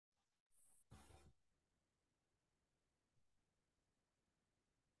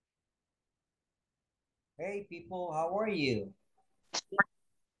Hey people, how are you?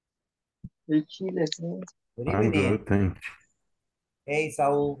 El chile, sí. Good I'm evening. good, thanks. Hey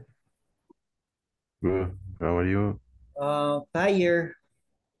Saul. Good. How are you? Tired.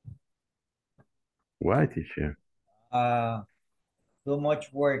 Why, teacher? Uh, Too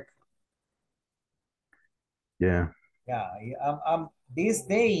much work. Yeah, Yeah, this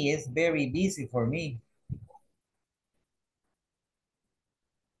day is very busy for me.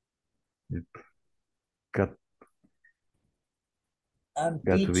 it got I'm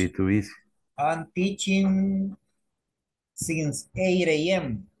got to be teach. too easy. I'm teaching since 8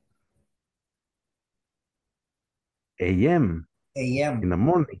 a.m. AM in a.m. the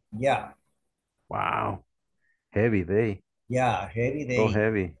morning. Yeah, Wow, heavy day. yeah, heavy So day.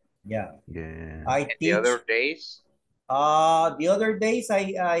 heavy. Yeah, Yeah. I And the teach. other days, The other days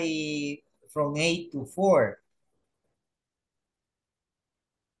I from 8 to 4.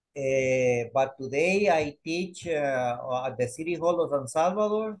 But today I teach at the City Hall of San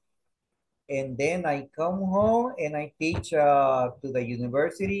Salvador, and then I come home and I teach to the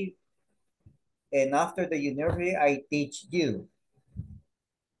university, and after the university I teach you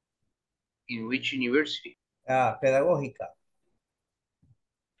in which university? pedagógica,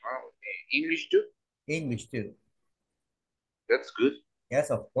 Oh, English too. English too. That's good. Yes,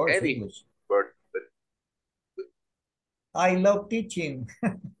 of course, Heavy, English. but I love teaching.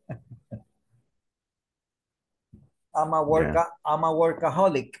 Yeah. I'm a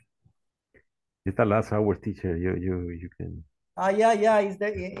workaholic. It's the last hour, teacher. You can. Yeah, yeah.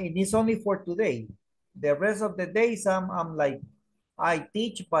 It's only for today. The rest of the days I'm like I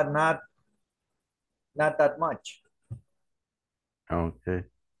teach, but not that much. Okay.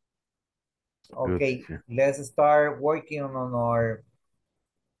 Good, Okay, teacher. let's start working on our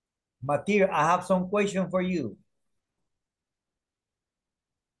material. I have some question for you.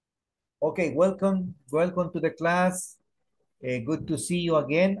 Okay, welcome to the class. Good to see you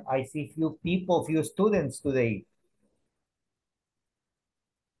again. I see few people, few students today.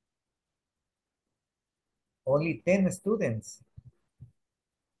 Only 10 students.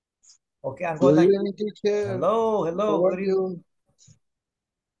 Okay, I'm Good gonna. evening, teacher. Hello, How are good evening. you?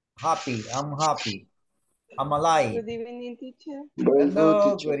 Happy, I'm happy. I'm alive. Good evening, teacher. Very good,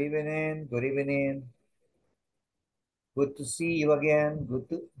 Hello, teacher. good evening, good evening. Good to see you again.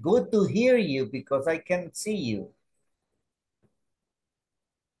 Good to hear you because I can't see you.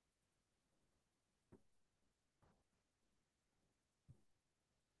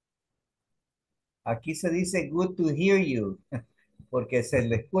 Aquí se dice good to hear you, porque se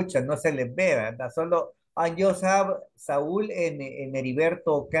le escucha, no se les ve, ¿verdad? Solo, I just have Saúl and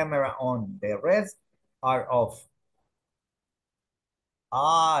Heriberto camera on. The rest are off.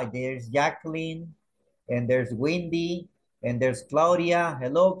 There's Jacqueline, and there's Wendy, and there's Claudia.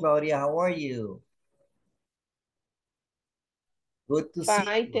 Hello, Claudia, how are you? Good to see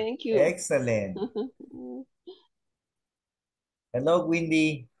Fine, you. thank you. Excellent. Hello,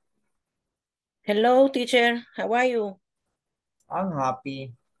 Wendy. Hello, teacher. How are you? I'm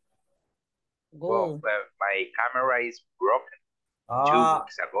happy. well, Good. my camera is broken two Ah,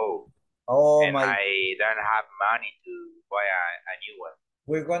 weeks ago, oh and my, I don't have money to buy a new one.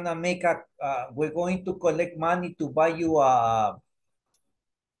 we're going to collect money to buy you an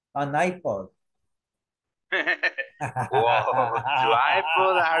iPod. Whoa, to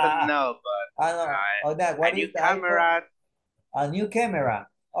iPhone, I don't know, but I know. Oh, that, a what new is the iPhone? camera, A new camera.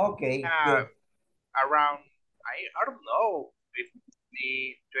 Okay, good. around, I don't know,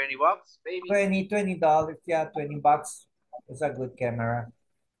 50, $20 maybe. $20. Yeah, $20. It's a good camera.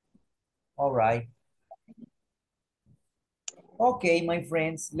 All right. Okay, my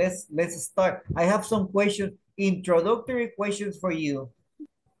friends, let's start. I have some questions, introductory questions for you,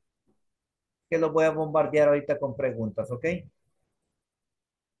 que los voy a bombardear ahorita con preguntas, ¿ok?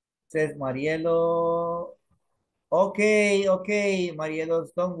 Says Marielo. Okay,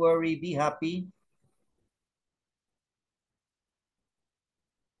 Marielos, don't worry, be happy.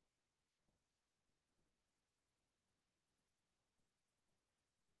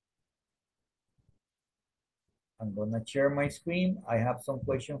 I'm gonna share my screen. I have some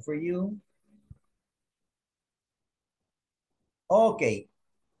question for you. Okay,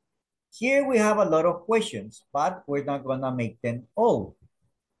 here we have a lot of questions, but we're not gonna make them all.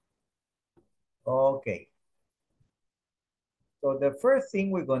 Okay. So the first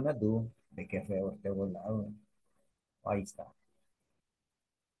thing we're gonna do, de que feo este volado. Ahí está.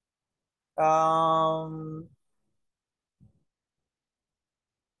 Um,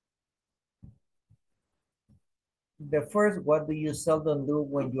 the first, what do you seldom do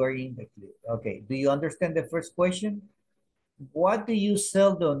when you are in the clip? Okay, do you understand the first question? What do you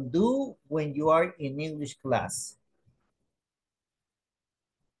seldom do when you are in English class?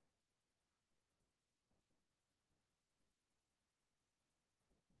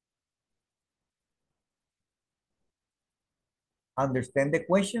 Understand the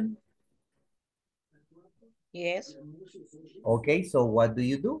question? Yes. Okay, so what do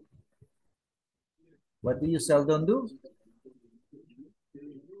you do? What do you seldom do?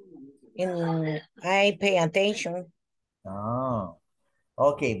 I pay attention. Ah,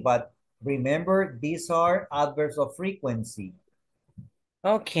 okay, but remember, these are adverbs of frequency.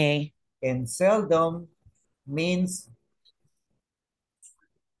 Okay. And seldom means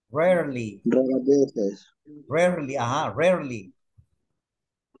rarely. Raras veces. Rarely, rarely.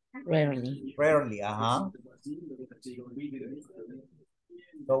 Rarely. Rarely,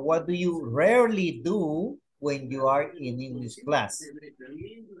 So what do you rarely do when you are in English class?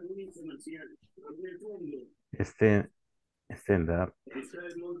 Stand up.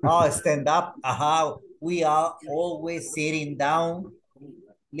 Oh, stand up. We are always sitting down,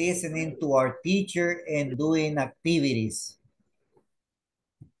 listening to our teacher and doing activities.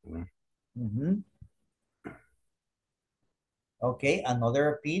 Mhm. Okay, another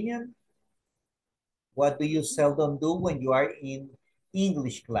opinion? What do you seldom do when you are in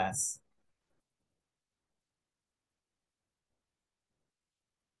English class?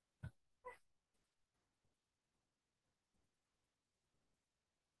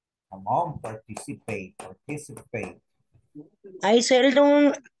 Come on, participate, participate. I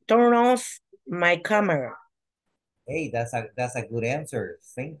seldom turn off my camera. Hey, that's a good answer.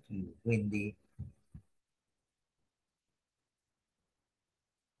 Thank you, Wendy.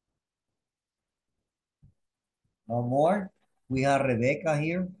 No more? We have Rebecca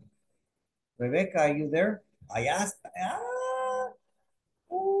here. Rebecca, are you there? Allá está.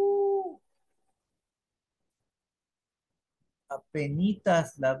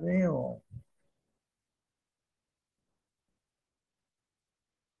 Apenitas la veo.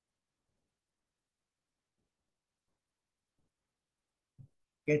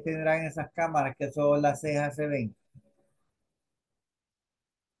 ¿Qué tendrán esas cámaras que solo las cejas se ven?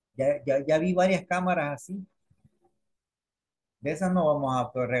 Ya vi varias cámaras así. De esas no vamos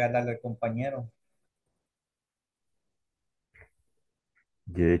a poder regalarle al compañero.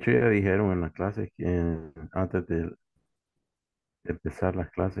 Y de hecho ya dijeron en las clases que antes de empezar las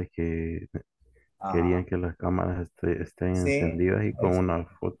clases que Ajá. querían que las cámaras estén Sí, encendidas y con una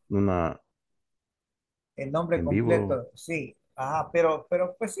foto, una el nombre en vivo. completo, sí. Ajá, pero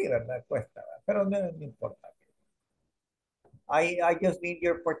pues sí, ¿verdad? Cuesta, ¿verdad? Pero no importa. I just need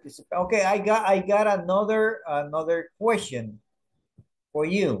your participation. Okay, I got another question for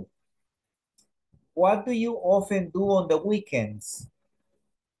you. What do you often do on the weekends?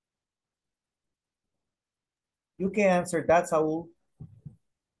 You can answer that, Saul.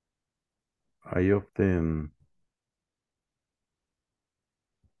 I often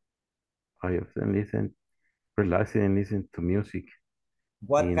I often relax and listen to music in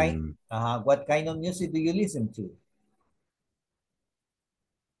What kind of music do you listen to?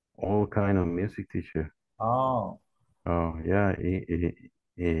 all kind of music, teacher. Oh, Oh yeah,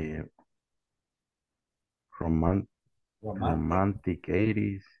 roman romantic. romantic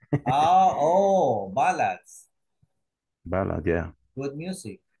 80s Ballads. ballad, yeah, Good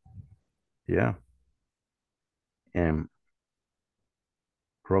music. yeah, and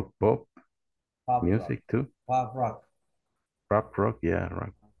rock pop Pop rock. music too. Pop rock. Pop rock, yeah,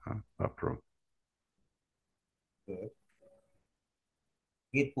 rock, pop rock. Good.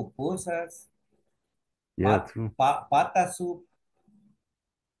 Eat pupusas. Yeah, too. Pata soup.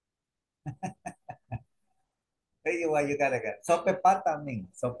 Hey, you gotta get sopa de pata, I mean.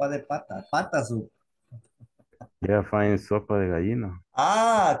 Sopa de pata. Pata soup. Yeah, fine sopa de gallina.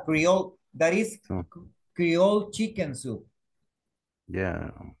 Creole. That is So Creole chicken soup. yeah,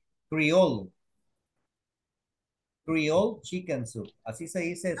 Creole. Creole chicken soup. Así se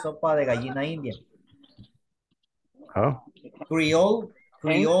dice sopa de gallina india. how Creole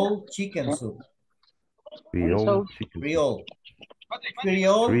chicken soup. Creole chicken soup. Creole.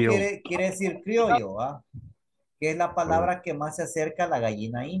 Creole Creole. quiere decir criollo, ¿ah? Que es la Oh, palabra que más se acerca a la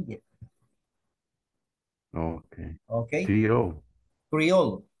gallina india. okay. ¿Ok? Creole.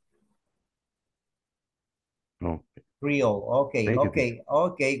 Creole. Okay. Creole. Okay, Thank you, teacher. okay,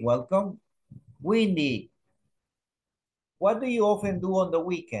 okay. Welcome. Windy, what do you often do on the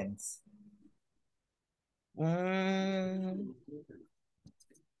weekends? Mm,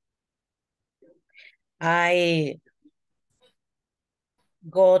 I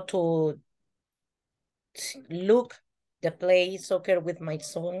go to look the play soccer with my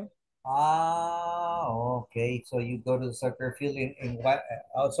son. Ah, okay. So you go to the soccer field in what?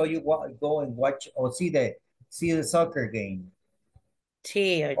 So you go and watch or see the soccer game,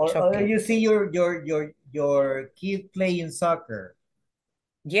 Sí, or choque. you see your kid playing soccer.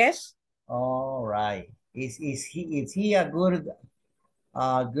 Yes, All right. Is he a good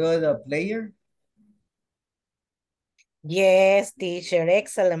player? yes, teacher,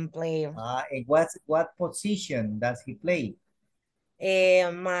 excellent player. And what position does he play?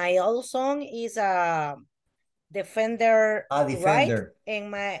 My old son is a defender A right, defender.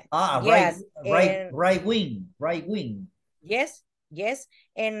 and my, Right, yeah, right, and right wing. yes, yes,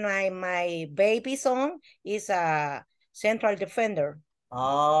 and my baby son is a central defender.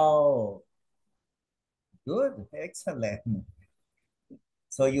 Oh, good, excellent.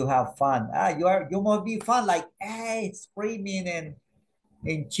 So you have fun. You must be fun, like hey, screaming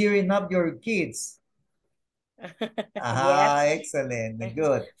and cheering up your kids. Yes, Excellent,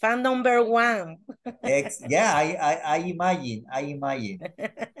 good. fan number one. Yeah, I imagine. I imagine.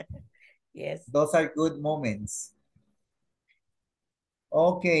 Yes. Those are good moments.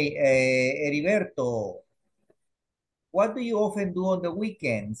 Okay, Heriberto, what do you often do on the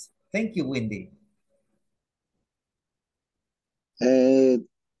weekends? Thank you, Wendy. Uh,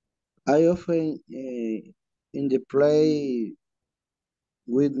 I often in the play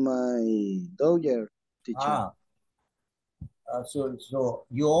with my daughter, teacher. Ah, so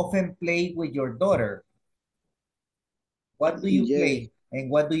you often play with your daughter. What do you Yes. play? And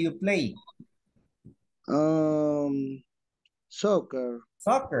what do you play? Soccer.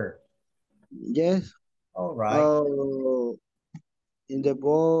 Soccer. Yes. All right. Oh, in the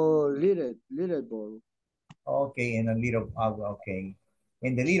ball, little ball. Okay, and a little, okay.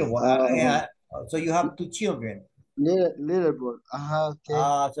 In the little one. Uh, So you have two children. little ball.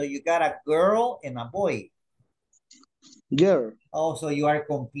 Okay. So you got a girl and a boy. Girl. Oh, so you are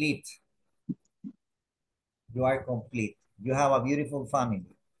complete. You are complete. You have a beautiful family.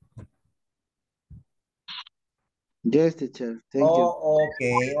 Yes, teacher. Thank you. Oh,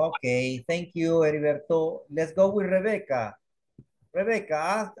 okay, okay. Thank you, Heriberto. Let's go with Rebecca.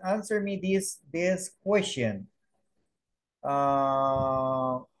 Rebecca, answer me this question.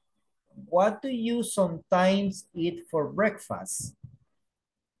 Uh, what do you sometimes eat for breakfast?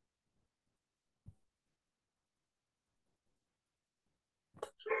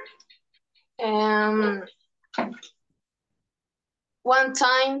 Um, One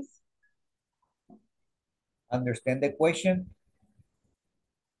time, Understand the question?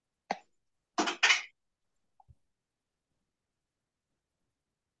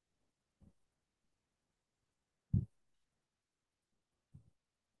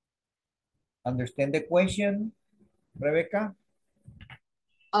 Understand the question, Rebecca?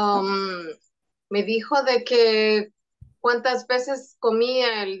 me dijo de que cuántas veces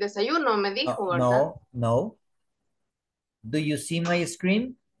comía el desayuno, me dijo, ¿verdad? No, no. Do you see my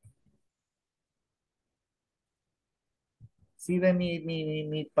screen? ¿Sí ve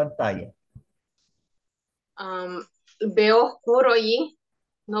mi pantalla? Veo oscuro allí,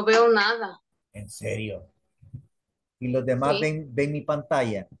 no veo nada. ¿En serio? ¿Y los demás Sí. ven mi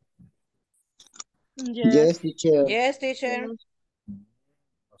pantalla? Yes, Yes. teacher. Yes, teacher. Mm,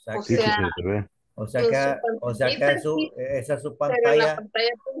 O sea O Sí, que, sea, teacher, se ve. en su o sea pantallita que sí, esa su pero en la pantalla,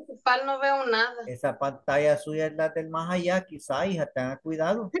 pantalla principal no veo nada. esa pantalla suya es la del más allá, quizá, hija, tenga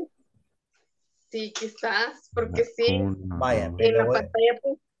cuidado. Sí, quizás, porque sí, Uno, Vaya, dos. en la pantalla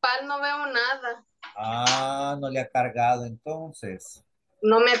principal no veo nada. no le ha cargado entonces.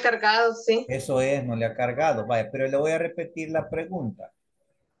 No me ha cargado, sí. Eso es, no le ha cargado. Vaya, pero le voy a repetir la pregunta.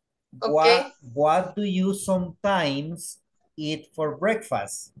 Ok, What do you sometimes eat for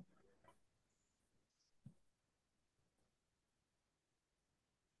breakfast?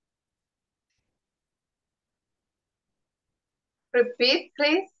 repeat,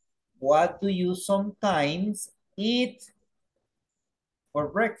 please. What do you sometimes eat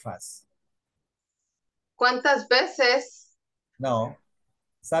for breakfast? ¿Cuántas veces? No.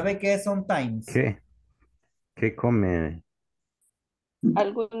 ¿Sabe qué es sometimes? ¿Qué? ¿Qué come?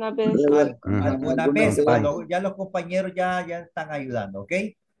 ¿Alguna vez? Ujú. Alguna Alguna vez. vez. Ya los compañeros ya están ayudando, ¿ok?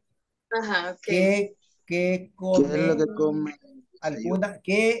 Ajá, ok. ¿Qué ¿Qué es lo come que come en el desayuno?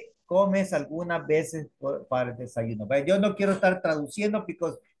 qué comes algunas veces para el desayuno? Pero yo no quiero estar traduciendo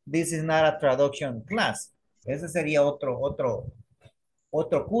because this is not a traduction class. Ese sería otro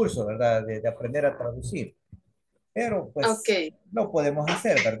curso, ¿verdad? De aprender a traducir. Pero Ok. pues lo podemos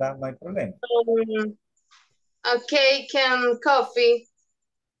hacer, ¿verdad? No hay problema. A cake and coffee.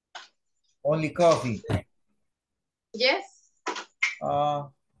 Only coffee. Yes.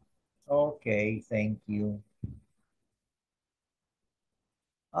 Okay, thank you.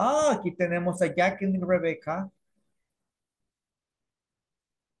 Ah, aquí tenemos a Jacqueline y Rebecca.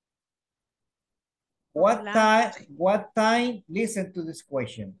 Hola. What time, listen to this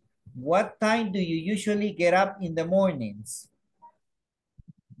question. What time do you usually get up in the mornings?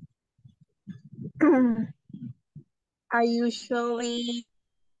 I usually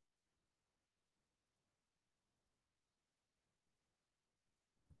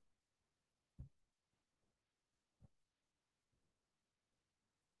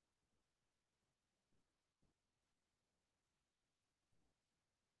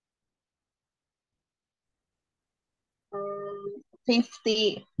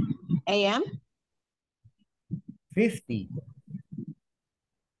 50 a.m. 50.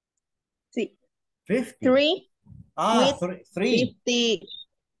 Sí. 50. 3 Ah, with 3. 50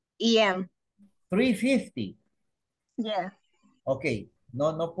 a.m. 3:50. Yeah. Ok,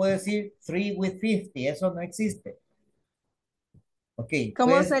 no puedo decir 3 with 50, eso no existe. Ok,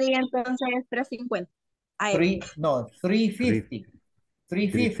 ¿Cómo pues sería entonces 3:50 a.m.? 3, no, 3:50.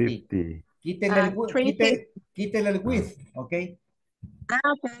 3:50. 350. Quítele el, 3:50. quítele el Ah, with, ok.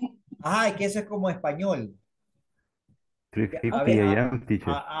 Ok. Ah, que eso es como español. A, 350 ve- a.m. teacher.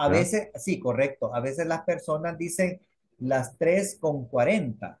 a ¿Verdad? veces, sí, correcto. A veces las personas dicen las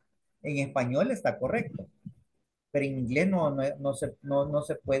 3:40. En español está correcto, pero en inglés no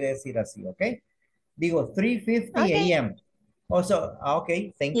se puede decir así, ¿ok? Digo 3:50 Okay. a.m. Also,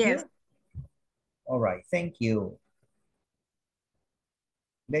 okay, thank Yes. you. All right, thank you.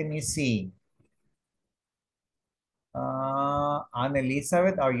 Let me see. Anne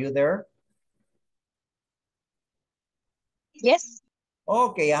Elizabeth, are you there? Yes.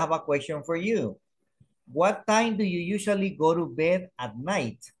 Okay, I have a question for you. What time do you usually go to bed at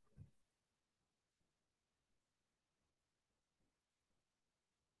night?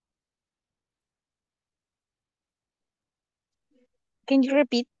 Can you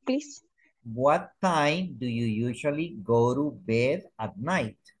repeat, please? What time do you usually go to bed at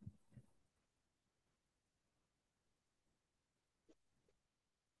night?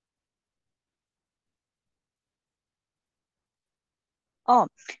 Oh,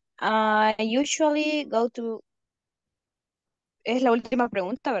 I usually go to... Es la última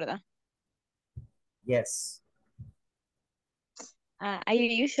pregunta, ¿verdad? Yes, I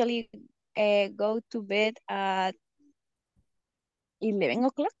usually go to bed at 11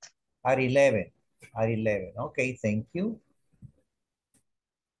 o'clock. at 11. At 11. Okay, thank you.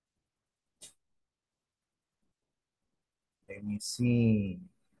 Let me see.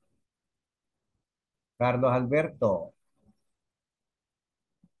 Carlos Alberto.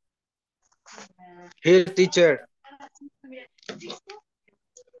 Here, teacher.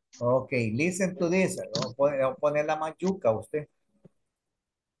 Okay, listen to this. Voy a poner la mayuca usted.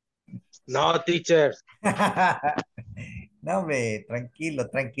 No, teacher. No, hombre, tranquilo,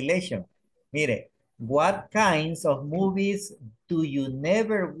 tranquilation. Mire, what kinds of movies do you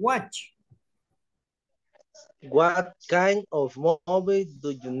never watch? What kind of movie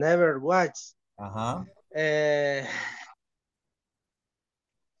do you never watch? Ajá.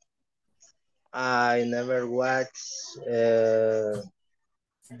 I never watch the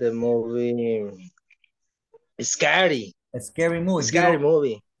movie Scary. A scary movie. Scary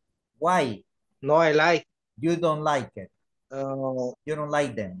movie. Why? No, I like. You don't like it. Uh, You don't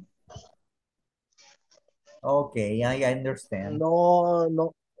like them. Okay, I understand.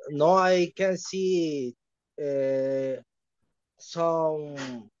 no, I can see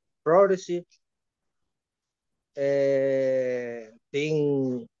some progressive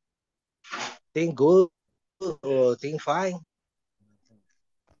thing good or thing fine.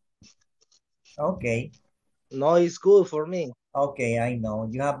 Okay. No, it's good for me. Okay, I know.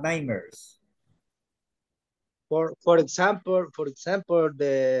 You have nightmares. For example,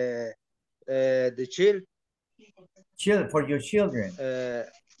 the child. For your children.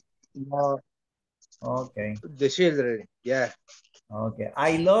 No, Okay. the children. Yeah. Okay.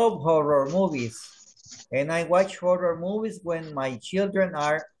 I love horror movies. And I watch horror movies when my children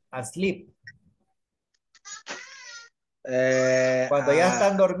are asleep. Cuando ya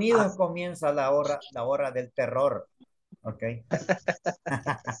están dormidos comienza la hora del terror. Okay.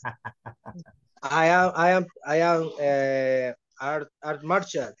 I am art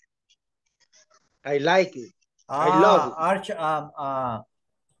martial. I like it. I love it.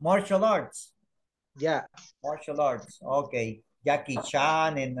 Martial arts. Yeah. Martial arts. Okay. Jackie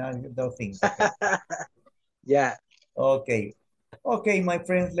Chan and those things. Okay. Yeah. Okay. Okay, my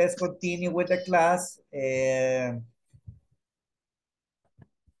friends, let's continue with the class.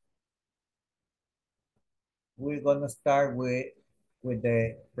 We're gonna start with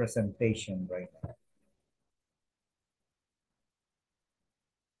the presentation right now.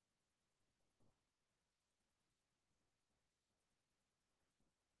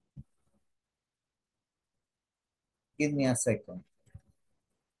 Give me a second.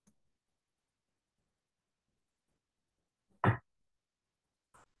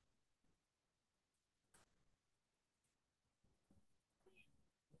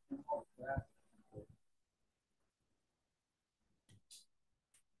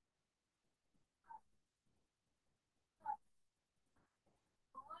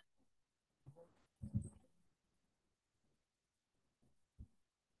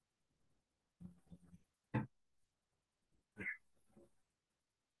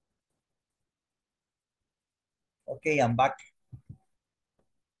 Okay, I'm back.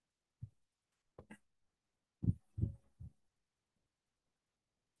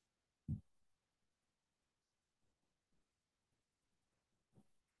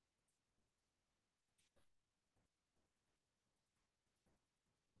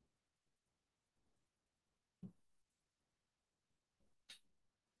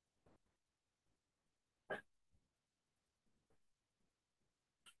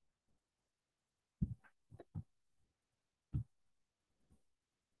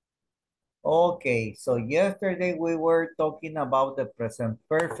 Okay, so yesterday we were talking about the present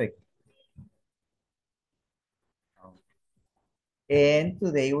perfect. And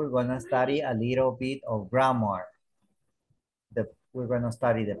today we're gonna study a little bit of grammar. We're gonna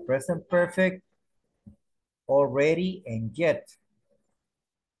study the present perfect, already, and yet.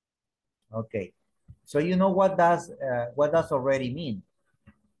 Okay, so you know what does already mean?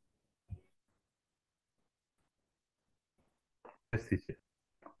 Yes, teacher.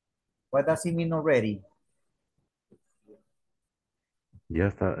 What does it mean already? Ya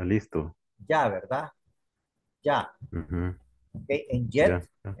está listo. Ya, ¿verdad? Ya. Ujú. Okay, and yet,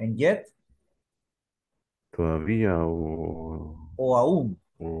 Ya. and yet, Todavía o aún.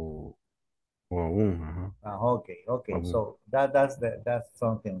 o aún. Ajá. Okay, Aún. so that's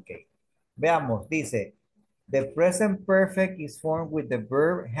something, okay. Veamos, dice, the present perfect is formed with the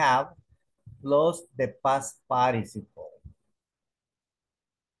verb have plus the past participle.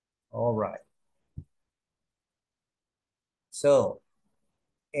 All right. So,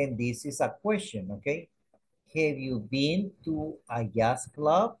 and this is a question, okay? Have you been to a jazz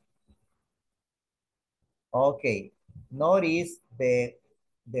club? Okay, notice the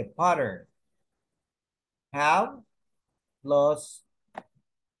pattern. Have plus,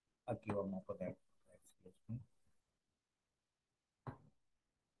 aquí vamos a poner, excuse me.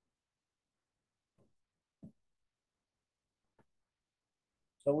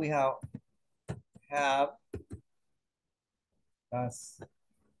 So we have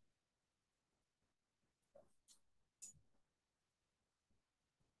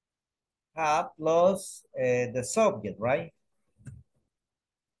plus the subject, right?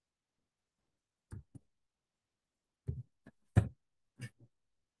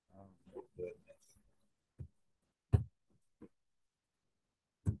 Oh, my goodness.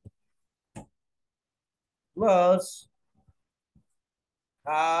 Plus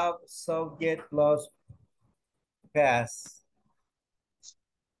have subject plus past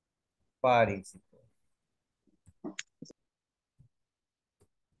participle.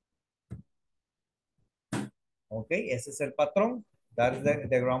 Okay, ese es el patrón. That is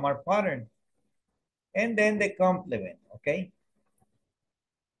the grammar pattern. And then the complement, okay?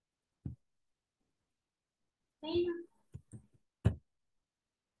 And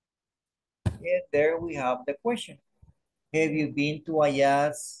there we have the question. Have you been to a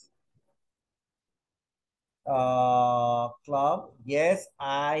jazz club? Yes,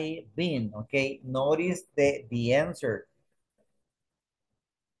 I've been, okay? Notice the answer.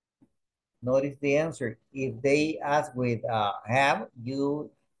 Notice the answer. If they ask with have,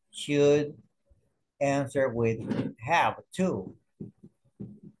 you should answer with have too.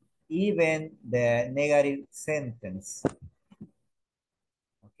 Even the negative sentence.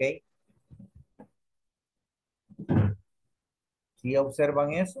 Okay. ¿Sí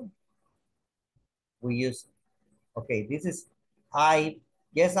observan eso? We use, okay, this is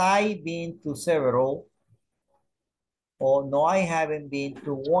yes, I've been to several. Or no, I haven't been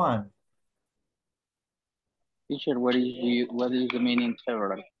to one. Teacher, what is the meaning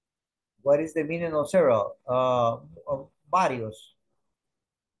several? What is the meaning of several? Varios.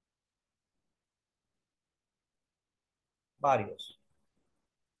 Varios.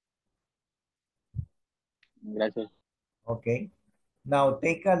 Gracias. Okay. Now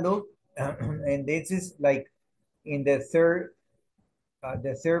take a look, and this is like in the third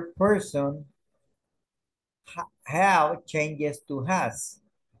person, have changes to has.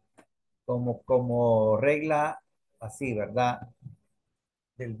 Como regla así, ¿verdad?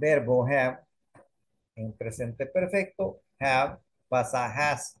 Del verbo have en presente perfecto, have pasa a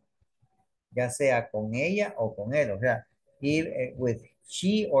has. ya sea con ella o con él, o sea, with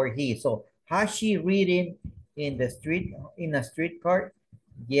she or he. So, has she reading in the street, in a streetcar?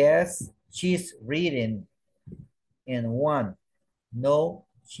 Yes, she's reading in one. No,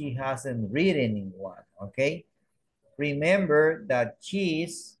 she hasn't written in one, okay? Remember that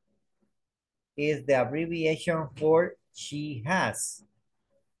cheese is the abbreviation for she has.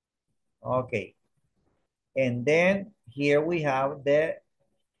 Okay. And then here we have the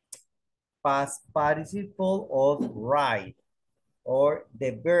past participle of ride or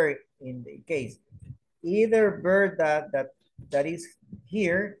the verb in the case. Either verb that is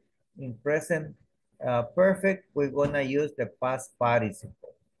here in present perfect, we're gonna use the past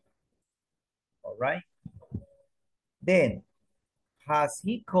participle. All right. Then, has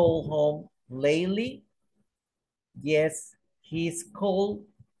he called home lately? Yes, he's called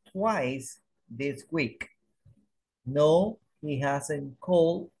twice this week. No, he hasn't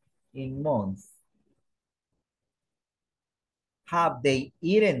called in months. Have they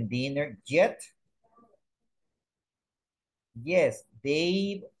eaten dinner yet? Yes,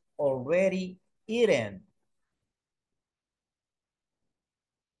 they've already eaten.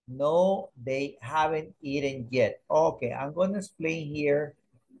 No, they haven't eaten yet. Okay, I'm going to explain here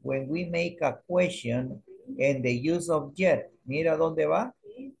when we make a question and the use of yet. Mira dónde va.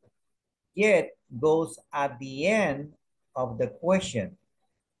 Yet goes at the end of the question.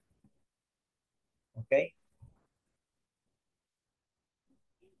 Okay.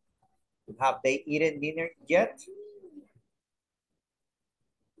 Have they eaten dinner yet?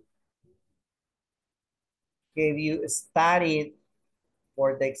 Have you studied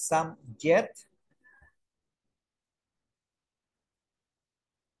for the exam yet?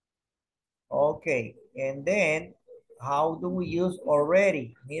 Okay, and then how do we use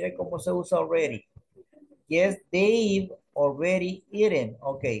already? Mire cómo se usa already. Yes, they've already eaten.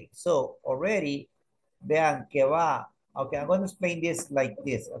 Okay, so already, vean que va. Okay, I'm going to explain this like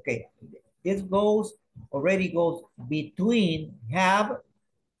this. Okay, this goes, already goes between have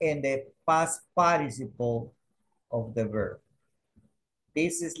and the past participle of the verb.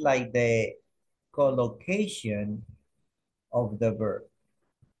 This is like the collocation of the verb.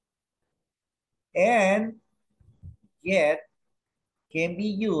 And yet can be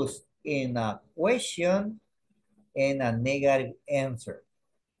used in a question and a negative answer.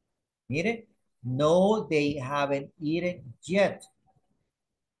 Mire, no, they haven't eaten yet.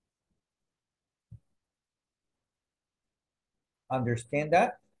 Understand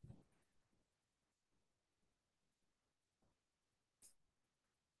that?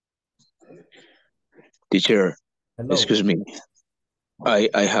 Teacher, Hello. excuse me. I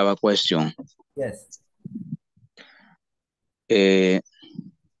have a question. Yes.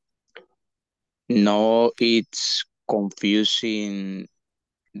 No, it's confusing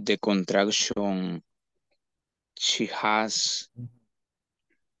the contraction she has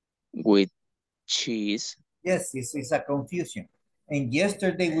with cheese. Yes, it's a confusion. And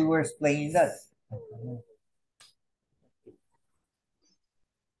yesterday we were explaining that.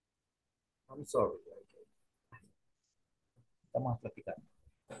 I'm sorry. Estamos platicando.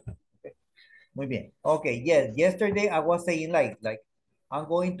 Okay. Muy bien. Okay, yes, yesterday I was saying like I'm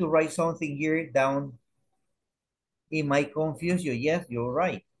going to write something here down. It might confuse you. Yes, you're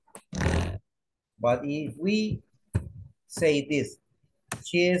right. But if we say this,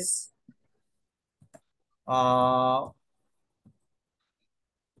 she's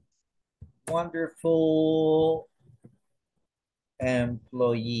wonderful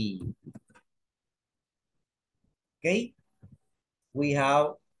employee. Okay, we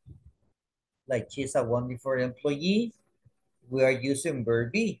have like she's a wonderful employee. We are using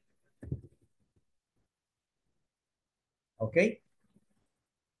verb be. Okay,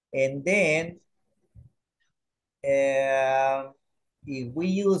 and then if we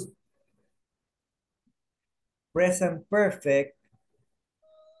use present perfect,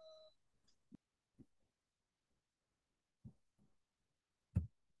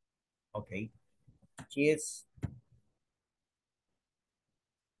 okay, she's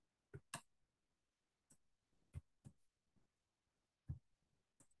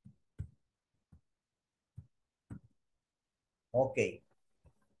okay.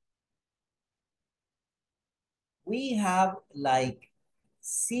 We have like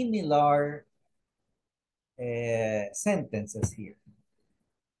similar sentences here.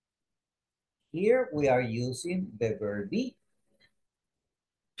 Here we are using the verb be.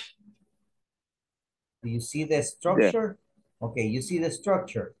 Do you see the structure? Yeah. Okay, you see the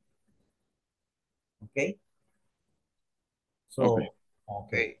structure. Okay. So,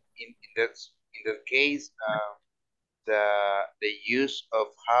 okay. In that case, the use of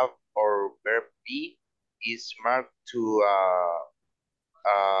have or verb be is marked to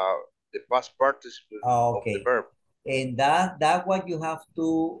the past participle of the Okay. verb. And that what you have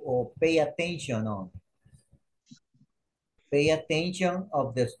to pay attention on. Pay attention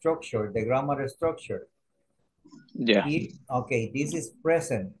of the structure, the grammar structure. Yeah. Okay, this is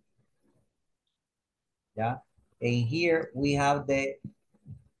present. Yeah. And here we have the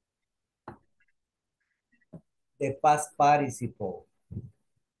past participle.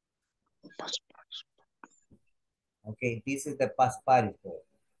 Okay, this is the past participle.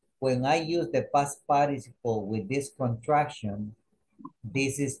 When I use the past participle with this contraction,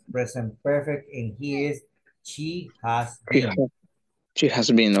 this is present perfect, and here is she has been. She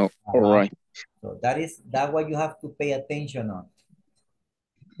has been, all right. So that what you have to pay attention on.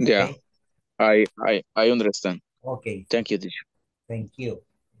 Yeah, okay? I understand. Okay. Thank you, teacher. Thank you.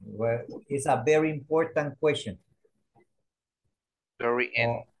 Well, it's a very important question. Sorry,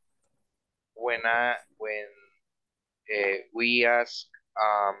 and when we ask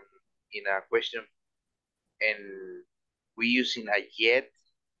in a question and we using a yet,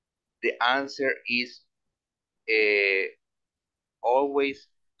 the answer is always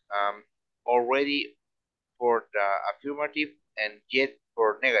already for the affirmative and yet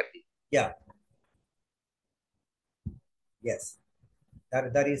for negative. Yeah. Yes.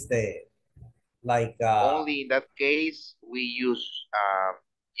 That is the like only in that case we use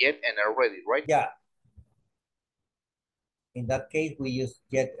yet and already, right? Yeah. In that case we use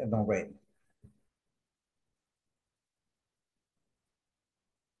yet and already.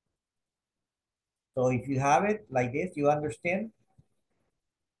 So if you have it like this, you understand?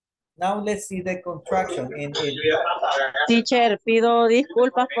 Now let's see the contraction. Teacher, pido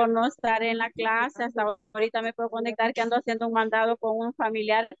disculpas por no estar en la clase. Hasta ahorita me puedo conectar que ando haciendo un mandado con un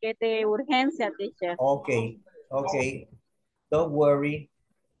familiar que es de urgencia, teacher. Okay, okay. Don't worry.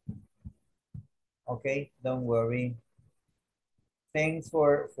 Okay, don't worry. Thanks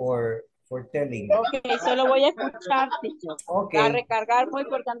for telling me. Okay, solo voy a escuchar, teacher. Okay. A recargar muy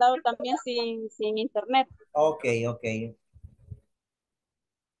porque he andado también sin internet. Okay, okay.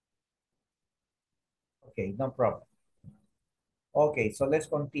 Okay, no problem. Okay, so let's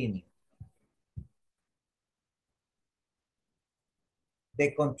continue.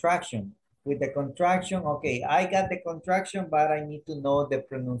 The contraction. With the contraction, okay, I got the contraction, but I need to know the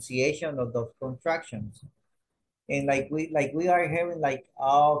pronunciation of those contractions. And like we are having like,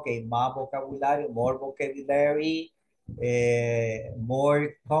 okay, more vocabulary, more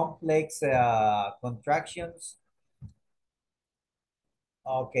complex contractions.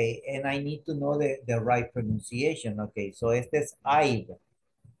 Okay, and I need to know the right pronunciation. Okay, so este es I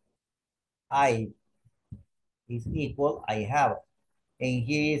is equal, I have. And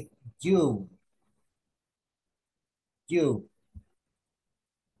here is you. You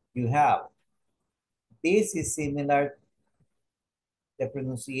have. This is similar. The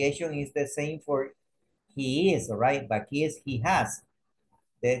pronunciation is the same for he is, right? But he is, he has.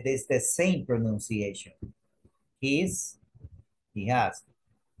 That is the same pronunciation. He is, he has.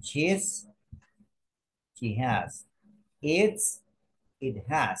 She is, she has. It's, it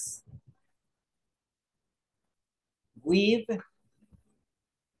has. We've,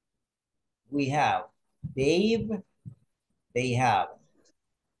 we have. They've, they have.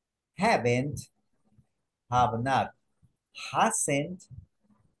 Haven't, have not. Hasn't,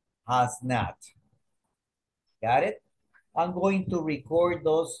 has not. Got it? I'm going to record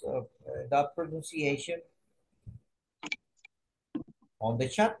those that pronunciation on the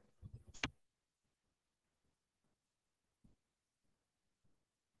chat.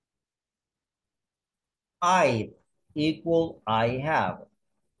 I equal I have.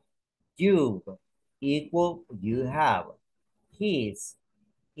 You equal you have. His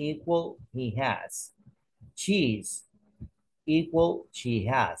equal he has. She's equal she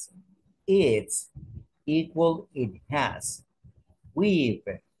has. It's equal it has. We've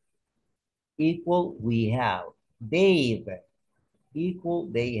equal we have. They've equal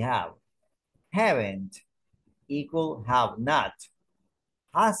they have. Haven't equal have not.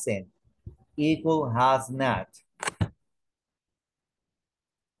 Hasn't equal has not.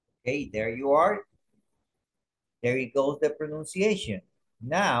 Okay, there you are. There it goes the pronunciation.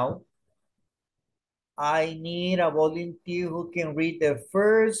 Now, I need a volunteer who can read the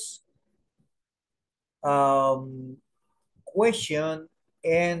first question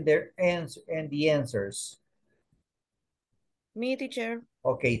and their answer and the answers. Me, teacher.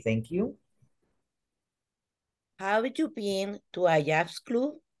 Okay, thank you. Have you been to a jazz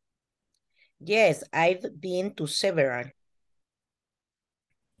club? Yes, I've been to several.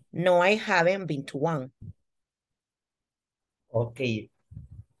 No, I haven't been to one. Okay.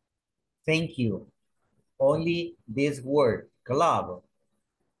 Thank you. Only this word, club.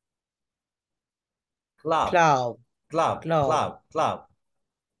 Club. Cloud. Club. Club. Club. Club.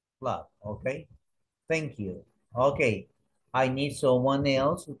 Club. Okay. Thank you. Okay. I need someone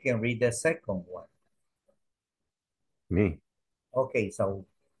else who can read the second one. Me. Okay, so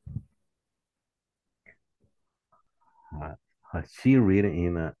Has she ridden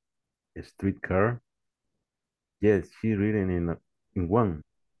in a streetcar? Yes, she ridden in one.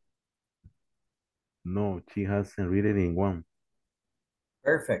 No, she hasn't ridden in one.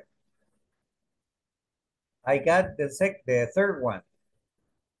 perfect. I got the third one.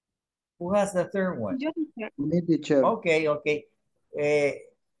 Who has the third one? Yo, teacher. Me, teacher. Okay, okay.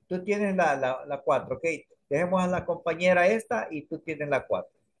 Tú tienes la 4, ok. Dejemos a la compañera esta y tú tienes la 4.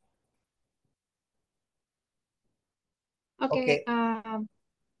 Okay.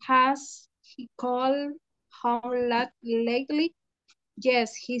 Has he called home lately?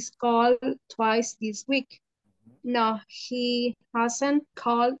 Yes, he's called twice this week. No, he hasn't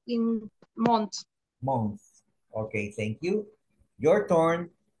called in months. Months. Okay, thank you. Your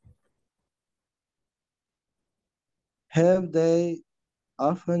turn. Have they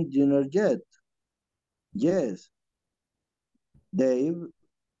often dinner yet? Yes. They've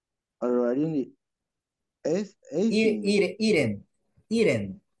already Eaten.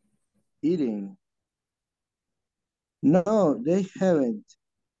 eating. No, they haven't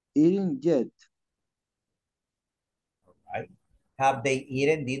eaten yet. Right. Have they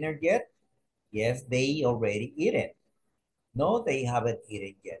eaten dinner yet? Yes, they already eaten. No, they haven't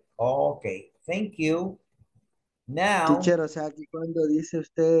eaten yet. Okay, thank you. Now, Teacher, o sea, que cuando dice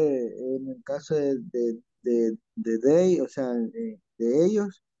usted en el caso de they, o sea, de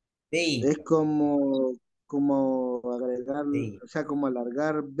ellos, they, es como agregar, they. o sea, como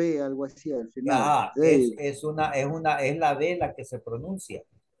alargar B, algo así al final. Ajá, They. es la B la que se pronuncia.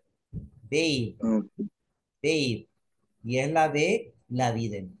 Dave, Ok. Dave. Y es la D, la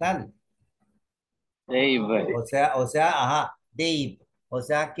bidental. Dave. Ajá, Dave. O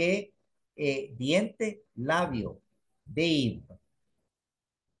sea que diente, labio. Dave,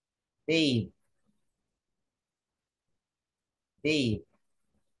 Dave, Dave.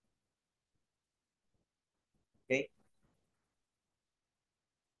 Okay.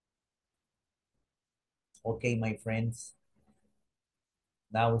 Okay, my friends.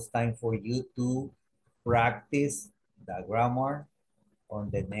 Now it's time for you to practice the grammar on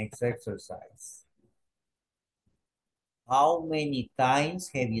the next exercise. How many times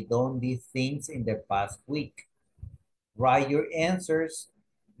have you done these things in the past week? Write your answers,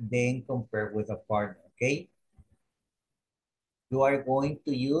 then compare with a partner, okay? You are going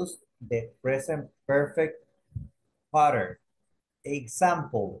to use the present perfect pattern.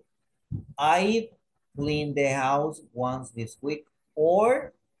 Example, I've cleaned the house once this week,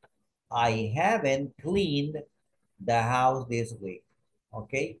 or I haven't cleaned the house this week.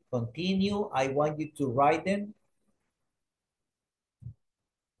 Okay, continue. I want you to write them.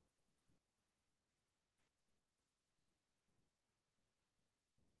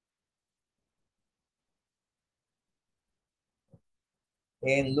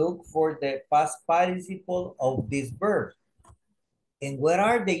 And look for the past participle of this verb. And where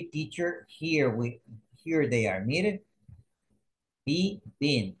are they, teacher? Here they are. Miren. Be,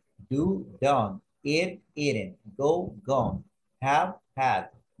 been. Do, done. Eat, eaten. Go, gone. Have, had.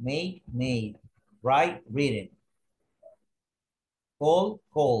 Make, made. Write, written. Call,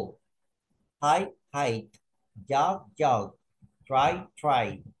 called. Hide, hide. Jog, jogged. Try,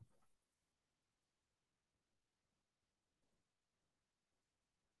 tried.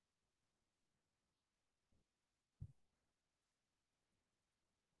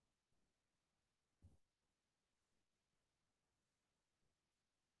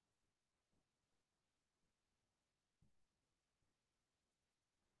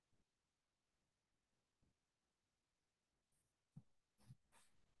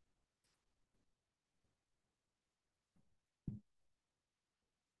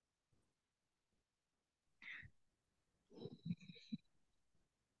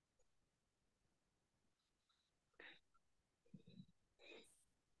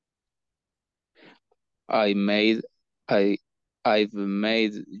 I made I I've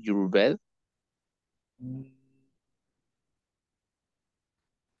made your bed.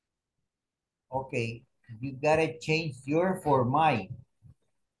 Okay, you gotta change your for my.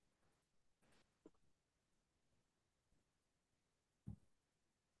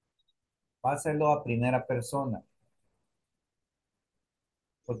 Pásalo a primera persona.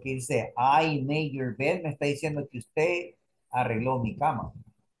 Porque dice, I made your bed, me está diciendo que usted arregló mi cama.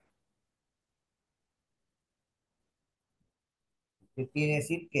 Ok, ¿Qué quiere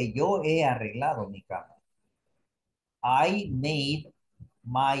decir? Que yo he arreglado mi cama. I made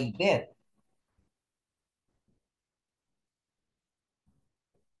my bed.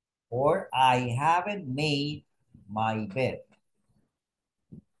 Or I haven't made my bed.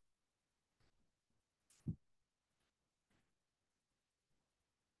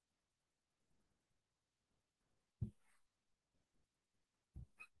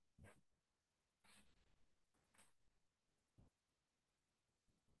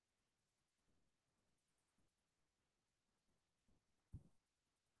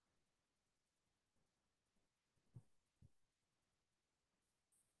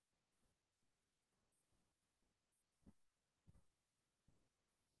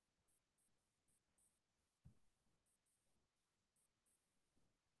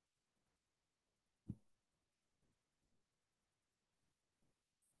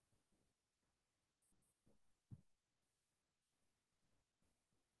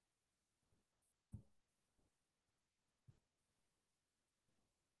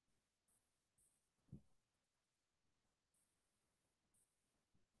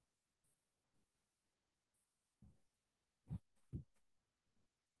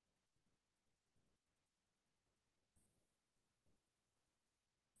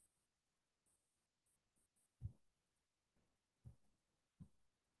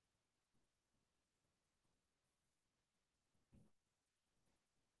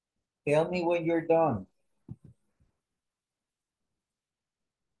 Tell me when you're done.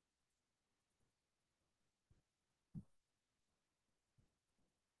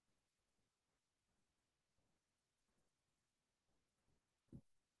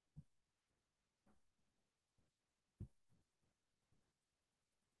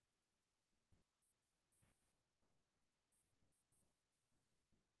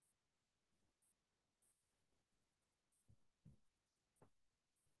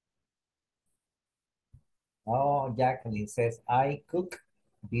 Oh, Jacqueline says, I cook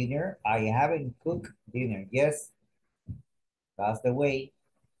dinner. I haven't cooked dinner. Yes, that's the way.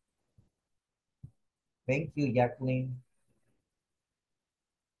 Thank you, Jacqueline.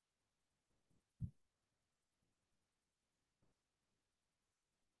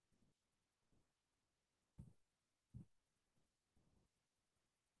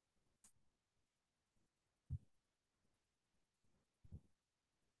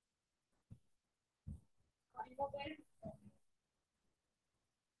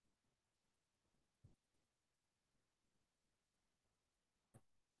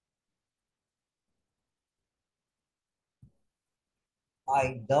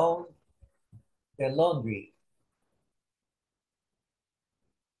 I don't the laundry.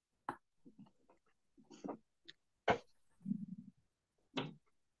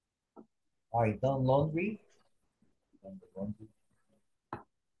 I done laundry. Done the laundry.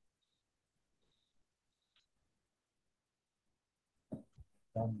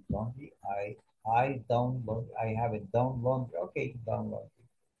 Done laundry. I done laundry. I haven't done laundry. Okay, done laundry.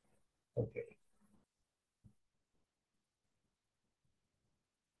 Okay.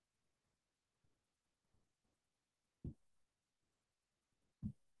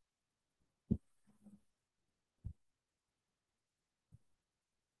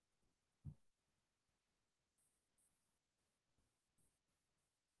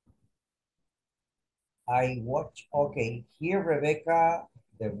 I watch. Okay, here, Rebecca,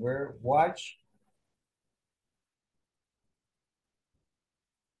 the word watch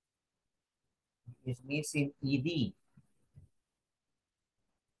is missing ed.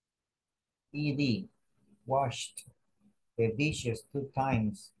 Ed. Washed the dishes 2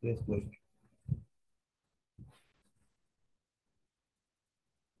 times this week.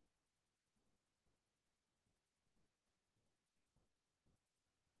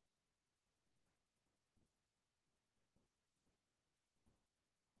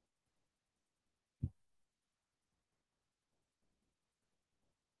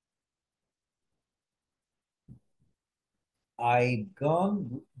 I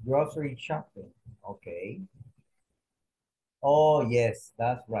gone grocery shopping. Okay. Oh, yes,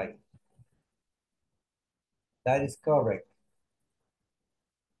 that's right. That is correct.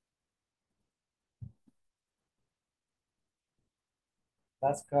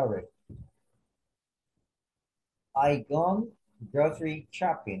 That's correct. I gone grocery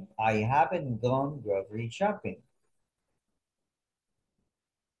shopping. I haven't gone grocery shopping.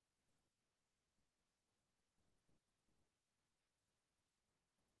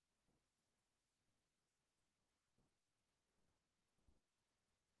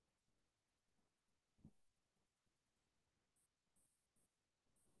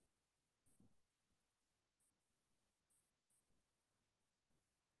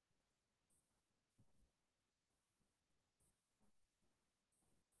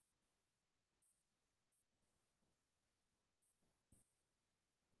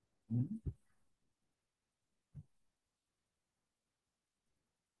 Mhm.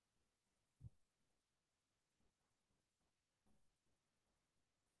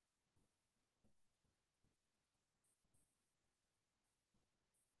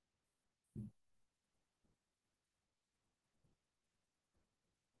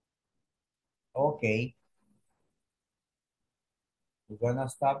 Okay. We're gonna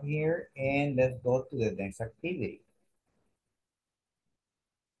stop here and let's go to the next activity.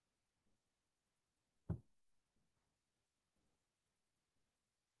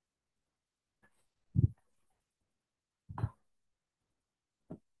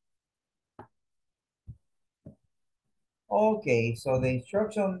 Okay, so the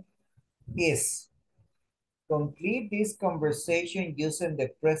instruction is complete this conversation using the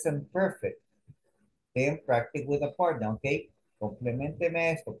present perfect. Then practice with a partner, okay?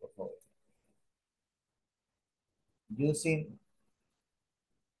 Complementeme esto, por favor. Using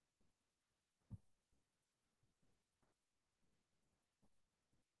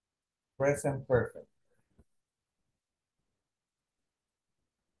present perfect.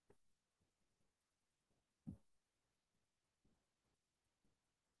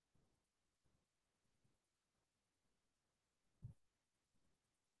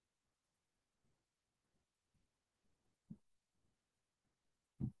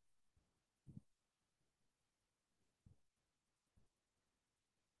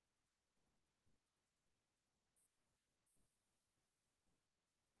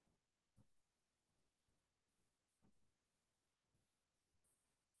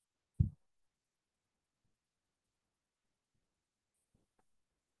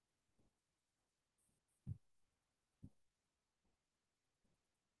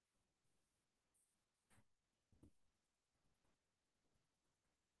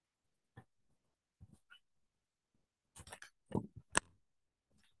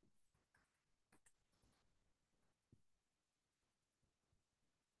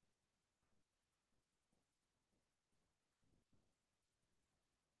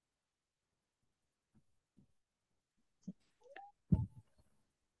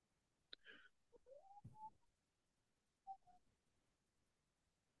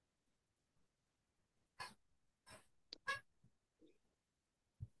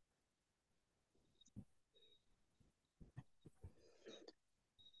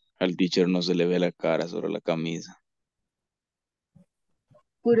 Al teacher no se le ve la cara, solo la camisa.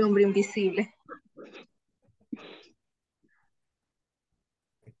 Puro hombre invisible.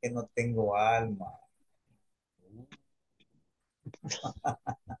 Es que no tengo alma.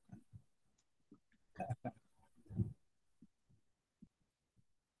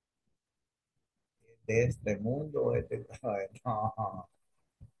 De este mundo, este... No.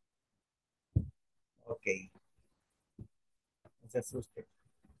 Ok, no se asuste.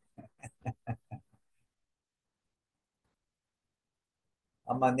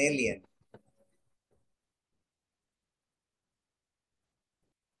 I'm an alien.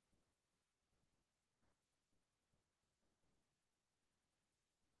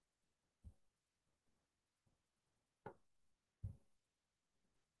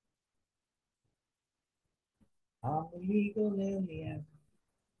 I'm a legal alien.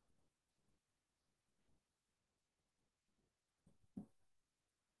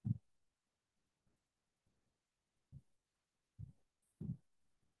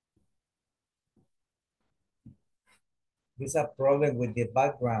 There's a problem with the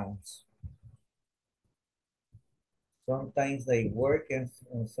backgrounds. Sometimes they work and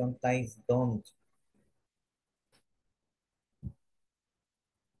sometimes don't.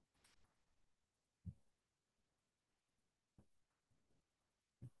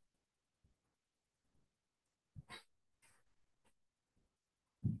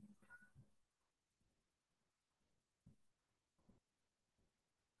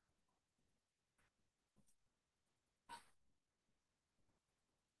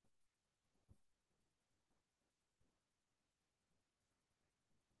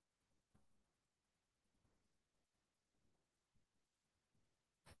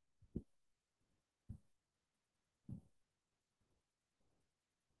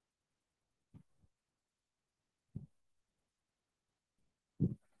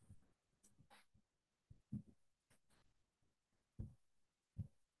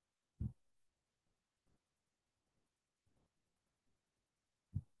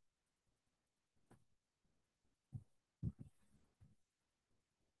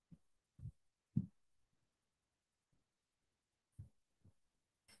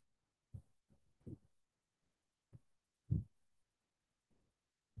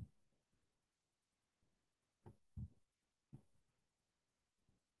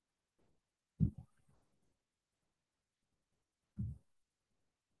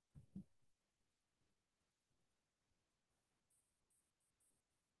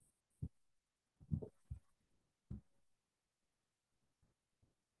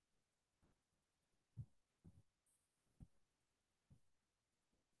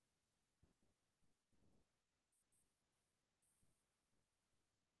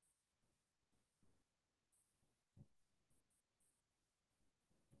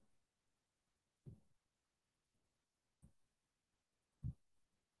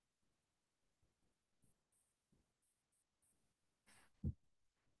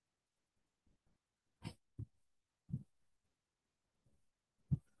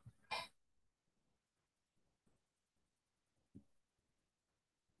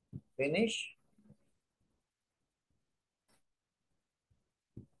 Finish.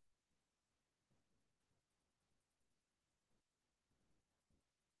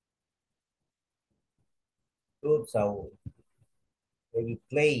 Good, Saul. Maybe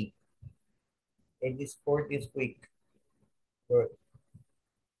play. Any sport this week. Good.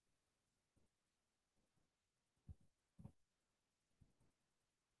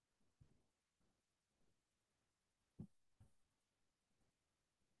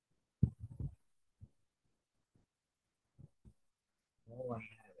 Oh, I have it.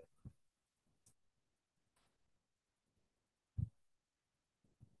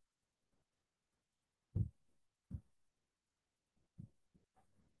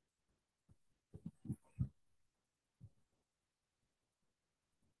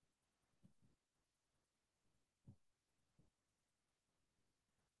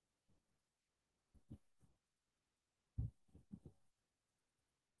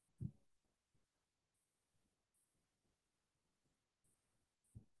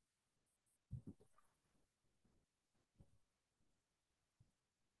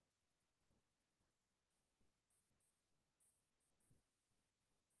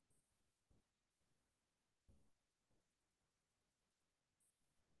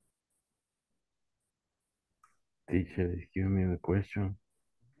 Teacher, excuse me the question.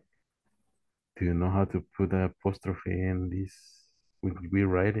 Do you know how to put an apostrophe in this? We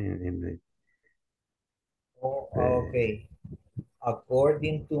write in the Oh, okay.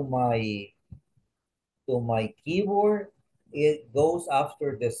 According to my keyboard, it goes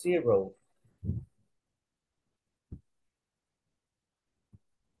after the zero.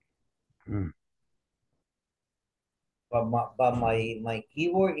 But my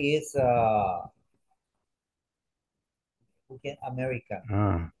keyboard is American.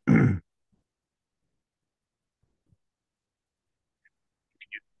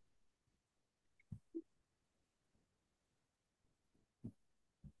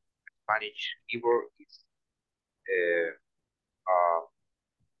 Spanish keyboard is a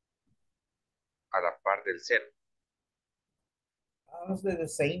la par del cero. Honestly, the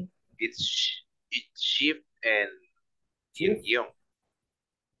same. It's shift and Shift. guion.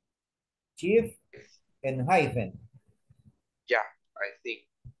 Shift and hyphen. Yeah, I think.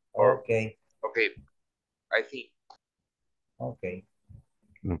 Okay. Okay, I think. Okay.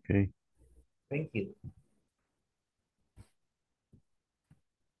 Okay. Thank you.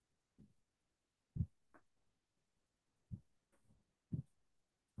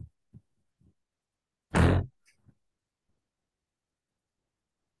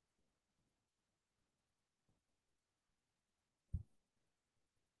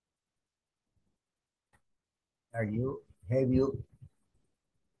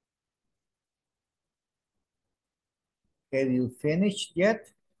 Have you finished yet?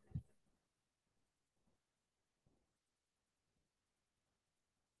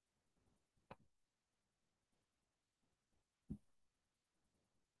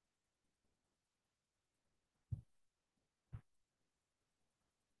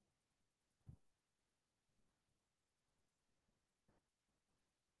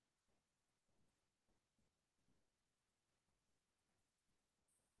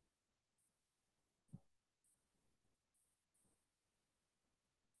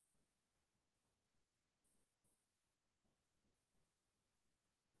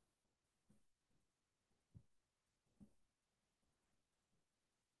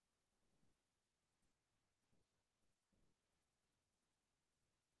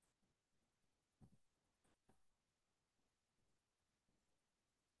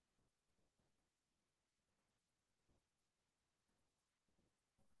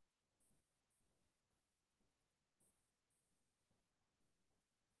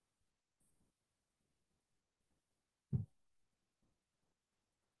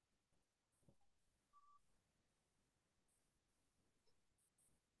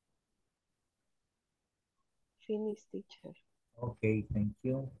 Finish, teacher. Okay, thank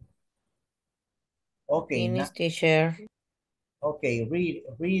you. Okay. Finish, teacher. Okay, read,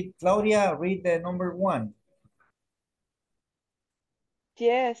 Claudia, read the number 1.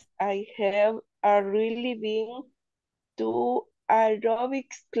 Yes, I have really been to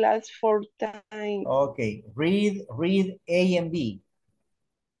aerobics class 4 times. Okay, read A and B.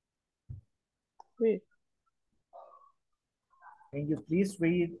 Read. Can you please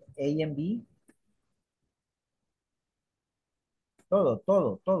read A and B?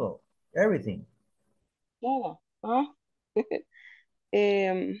 Todo. Everything. Nada. Huh?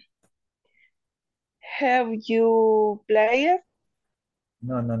 Have you played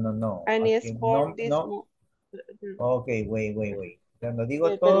No. any Okay, sport no. Okay, wait. Cuando digo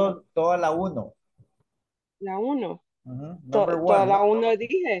Pero todo, toda la uno. la uno. Number Toda one. la No, uno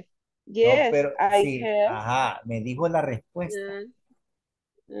dije. no, Yes, pero I sí, have. ajá, me dijo la respuesta.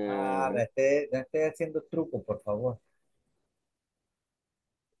 Ah, Uh, no esté haciendo truco, por favor.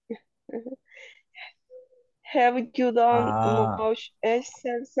 have you done Ah, much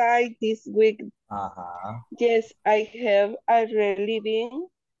exercise this week? ajá. Yes, I have. I really been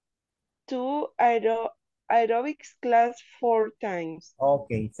to aerobics class 4 times.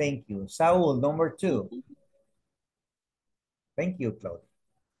 Okay, thank you. Saul, number two. Thank you, Claudia.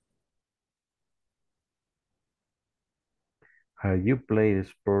 Have you played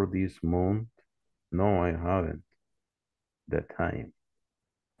sport this month? No, I haven't. The time.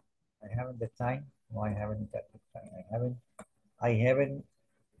 I haven't the time. No, I haven't got the time. I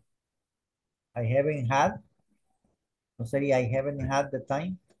haven't had. No sería I haven't had the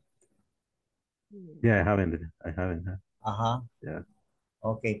time. Yeah, I haven't had. Ajá. Yeah.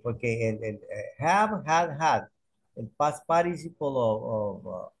 Okay, porque el have, had. El past participle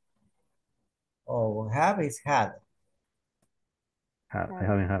of have is had. I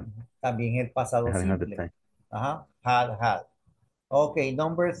haven't had. También el I pasado haven't had the simple. time. Ajá. Had. Okay,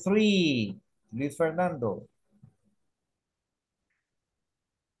 number three. Luis Fernando.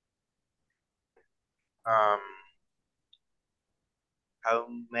 Um, how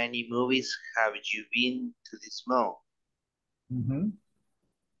many movies have you been to this month?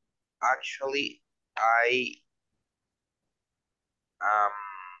 Actually, um,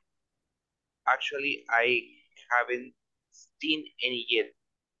 I haven't seen any yet.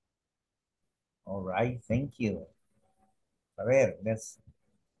 All right, thank you. A ver, let's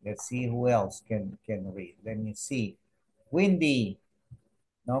see who else can read. Let me see. Wendy,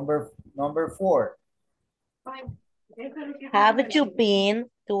 number four. Have you been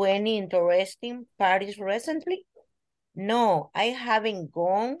to any interesting parties recently? No, I haven't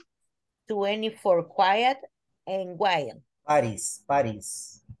gone to any for quiet and while. Paris.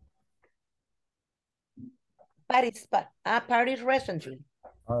 Parties recently.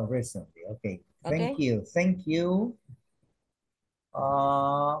 Oh, recently. Okay. Okay. Thank you.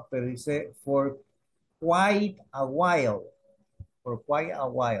 Pero dice for quite a while. For quite a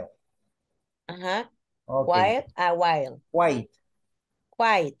while. Uh-huh. Okay. Quiet a while. Quite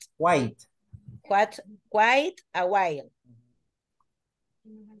a while.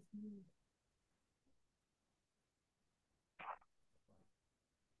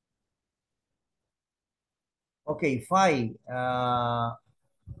 Okay, five.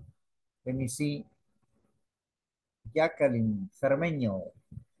 Let me see. Jacqueline Cermeño,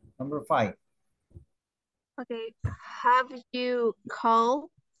 number five. Okay, have you called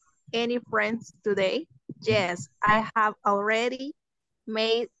any friends today? Yes, I have already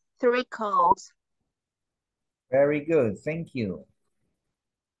made 3 calls. Very good, thank you.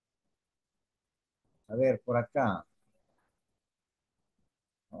 A ver, por acá.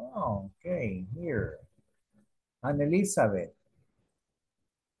 Oh, okay, here. Ana Elizabeth.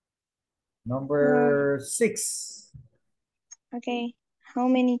 Number 6. Okay, how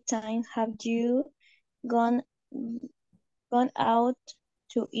many times have you gone out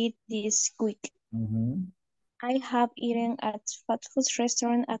to eat this week? I have eaten at fast food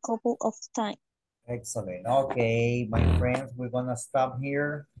restaurant a couple of times. Excellent. Okay, my friends, we're gonna stop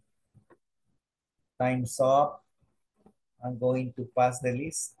here. Time's up. I'm going to pass the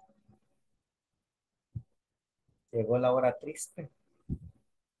list. Llegó la hora triste.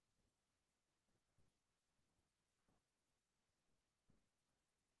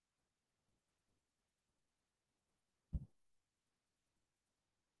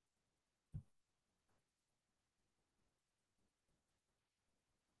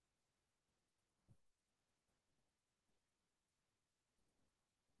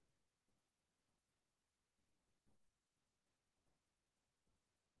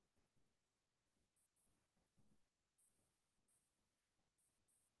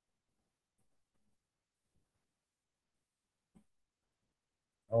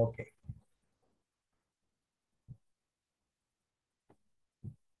 Okay.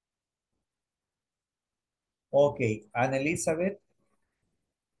 Okay, Ana Elizabeth.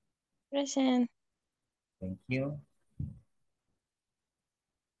 Present. Thank you.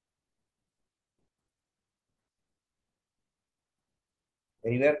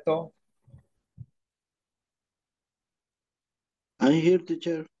 Heriberto. I'm here,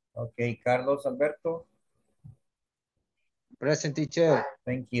 teacher. Okay, Carlos Alberto. Present, teacher.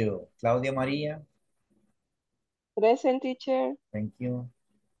 Thank you. Claudia Maria. Present, teacher. Thank you.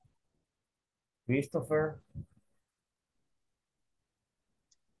 Christopher.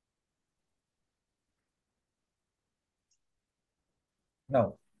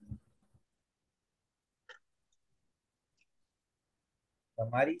 No.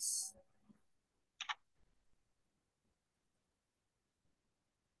 Damaris.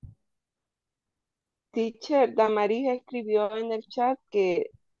 Teacher, Damaris escribió en el chat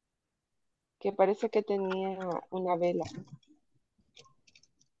que parece que tenía una vela.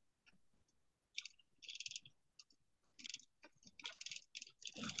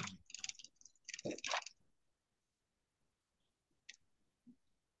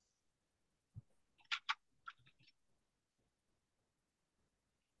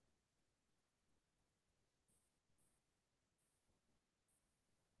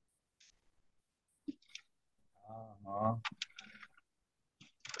 Ajá.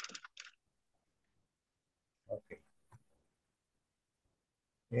 Ok.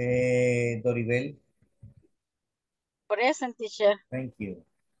 Doribel. Present, teacher. Thank you.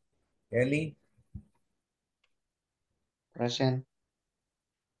 Ellie. Present.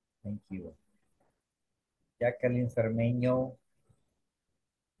 Thank you. Jacqueline Cermeño.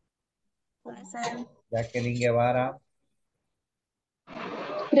 Present. Jacqueline Guevara.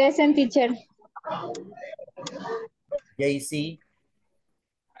 Present, teacher. JC.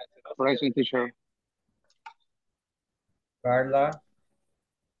 Present, teacher. Carla.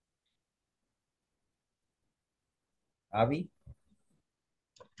 Abby.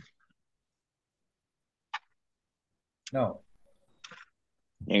 No.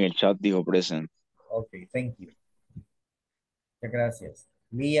 En el chat dijo present. Ok, thank you. Muchas gracias.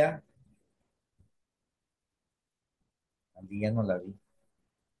 Lía. A Lía no la vi.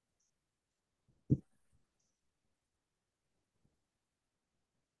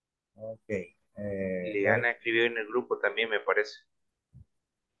 Ok. Liana escribió en el grupo también, me parece.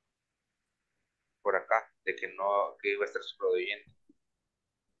 Por acá, de que no, que iba a estar solo de oyente.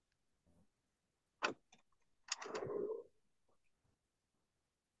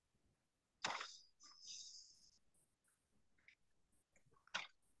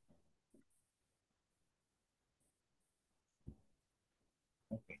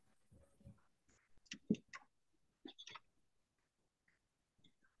 Okay.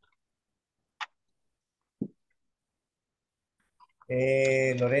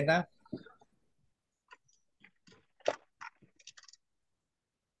 Lorena.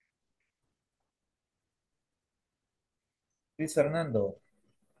 Luis Fernando.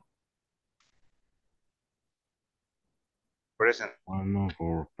 Present. One of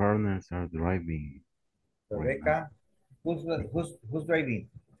our partners are driving. Rebecca. Who's driving?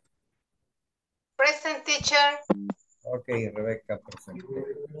 Present, teacher. Ok, Rebecca presente.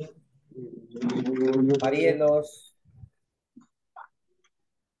 Marielos.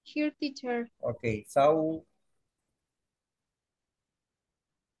 Here, teacher. Ok, Saúl.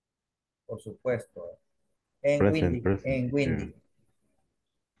 Por supuesto. En Present, Windy. En Windy. teacher.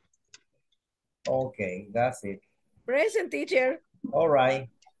 Okay, that's it. Present, teacher. All right.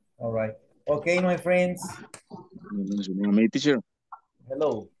 All right. Okay, my friends. Me, teacher.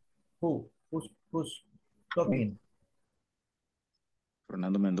 Hello. Who's talking?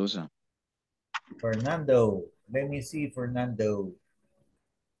 Fernando Mendoza. Fernando. Let me see, Fernando.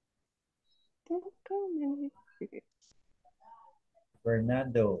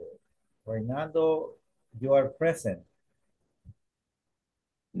 Fernando, you are present.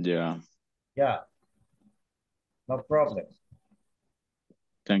 Yeah. Yeah. No problem.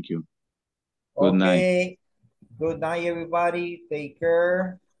 Thank you. Good night. Okay. Good night, everybody. Take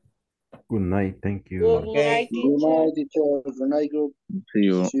care. Good night. Thank you. Good Okay. night, Good teacher. night, teacher. Good night, group. See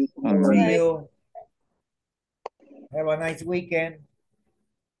you See you on tomorrow. See Monday. you. Have a nice weekend.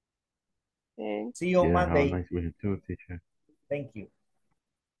 Thanks. See you on Yeah, have a Monday. nice weekend too, teacher. Thank you.